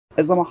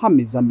Ezama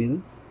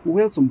Zamil, who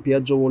hails from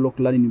Piajowo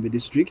local in the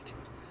district,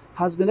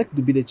 has been elected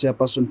to be the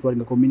chairperson for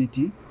Aringa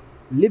community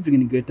living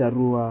in Greater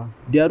Arua.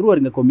 The Arua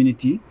Aringa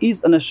community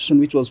is an association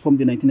which was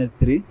formed in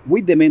 1993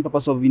 with the main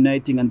purpose of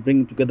uniting and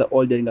bringing together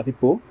all the Aringa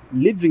people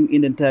living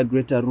in the entire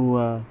Greater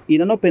Arua.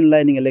 In an open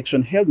lining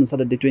election held on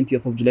Saturday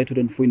 20th of July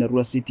 2024 in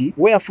Arua City,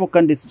 where 4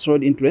 candidates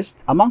showed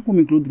interest, among whom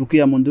include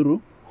Rukia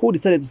Monduru, who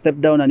decided to step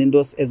down and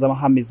endorse Ezama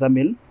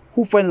Zamil,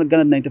 who finally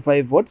garnered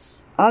 95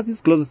 votes, as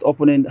his closest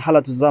opponent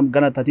Halatu Zam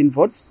garnered 13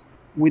 votes,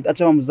 with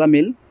Achamam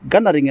Zamil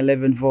garnering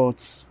 11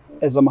 votes.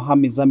 Ezama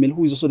Zamil,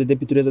 who is also the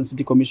Deputy Resident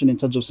City Commissioner in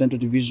charge of Central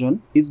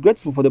Division, is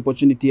grateful for the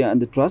opportunity and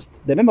the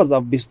trust the members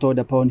have bestowed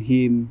upon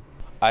him.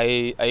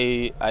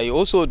 I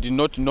also did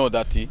not know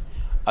that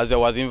as I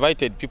was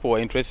invited, people were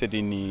interested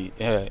in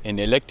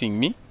electing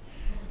me.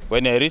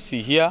 When I reached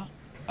here,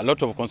 a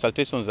lot of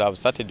consultations have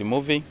started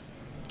moving,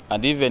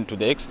 and even to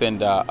the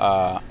extent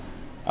our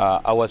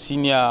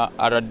senior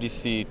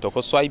RDC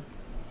Tokoswipe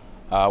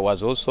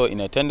was also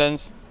in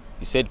attendance.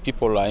 He said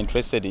people are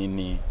interested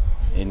in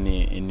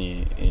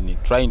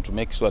trying to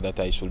make sure that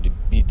I should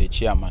be the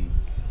chairman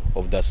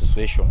of the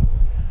association.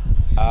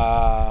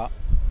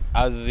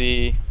 As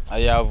I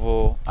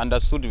have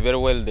understood very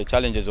well the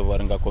challenges of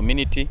Aringa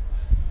community,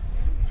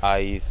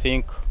 I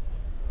think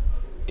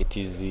it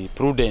is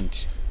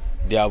prudent.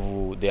 They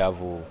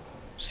have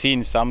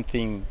seen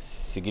something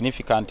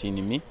significant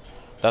in me.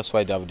 That's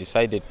why they have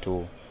decided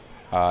to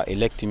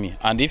elect me.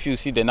 And if you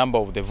see the number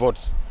of the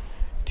votes,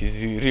 it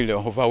is really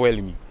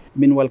overwhelming.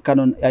 Meanwhile,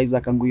 Canon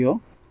Isaac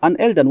Anguyo, an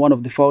elder and one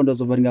of the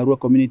founders of Aringa Arua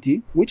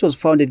community, which was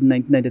founded in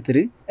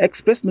 1993,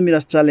 expressed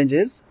numerous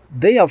challenges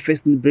they have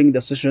faced in bringing the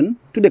association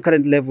to the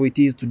current level it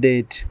is to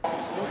date.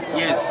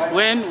 Yes,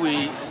 when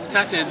we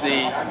started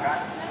the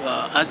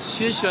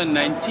association in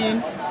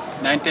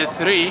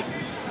 1993,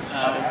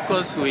 of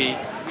course we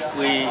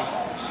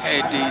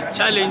had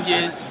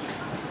challenges,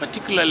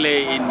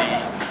 particularly in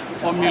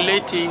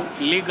formulating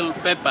legal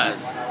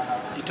papers.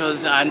 It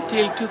was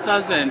until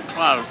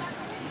 2012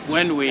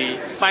 when we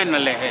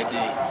finally had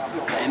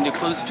in the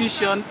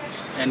constitution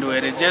and we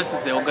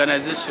registered the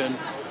organization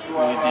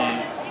with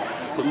the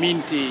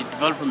community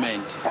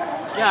development.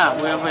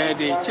 Yeah, we have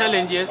had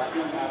challenges,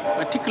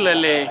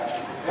 particularly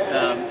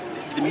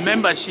the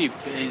membership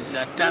is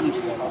at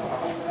times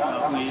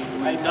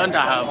we don't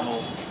have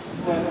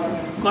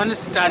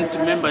constant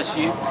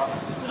membership.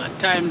 At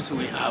times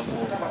we have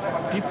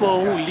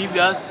people who leave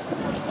us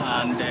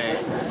and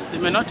they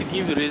may not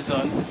give a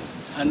reason,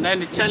 and then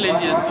the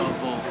challenges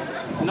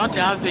of not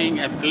having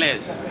a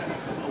place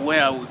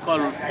where we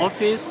call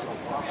office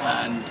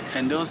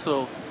and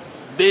also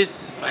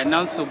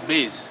financial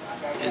base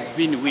has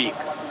been weak.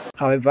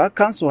 However,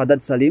 Councillor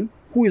Haddad Salim,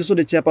 who is also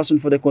the chairperson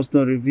for the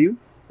constitutional review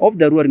of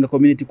the Arua Aringa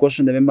community,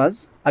 cautioned the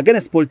members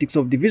against politics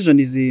of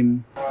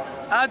divisionism.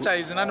 ACHA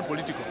is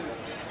non-political.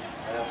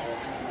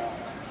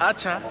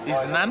 ACHA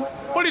is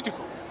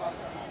non-political.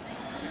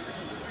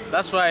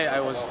 That's why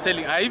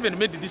I even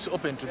made this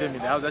open to them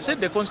in the house. I said,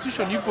 the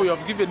constitution you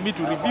have given me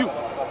to review,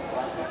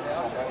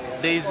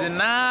 there is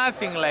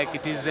nothing like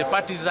it is a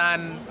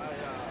partisan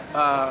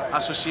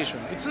association.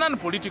 It's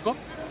non-political.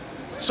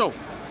 So,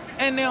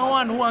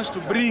 anyone who wants to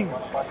bring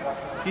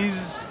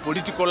his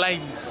political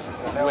lines,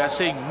 we are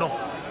saying no.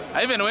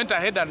 I even went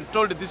ahead and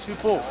told these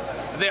people,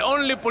 the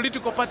only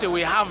political party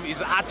we have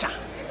is ACHA.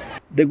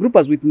 The group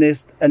has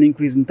witnessed an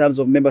increase in terms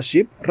of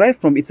membership right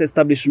from its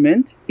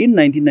establishment in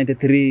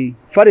 1993.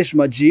 Farish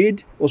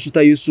Majid,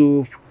 Osuta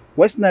Yusuf,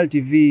 West Nile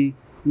TV,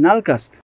 Nalcast.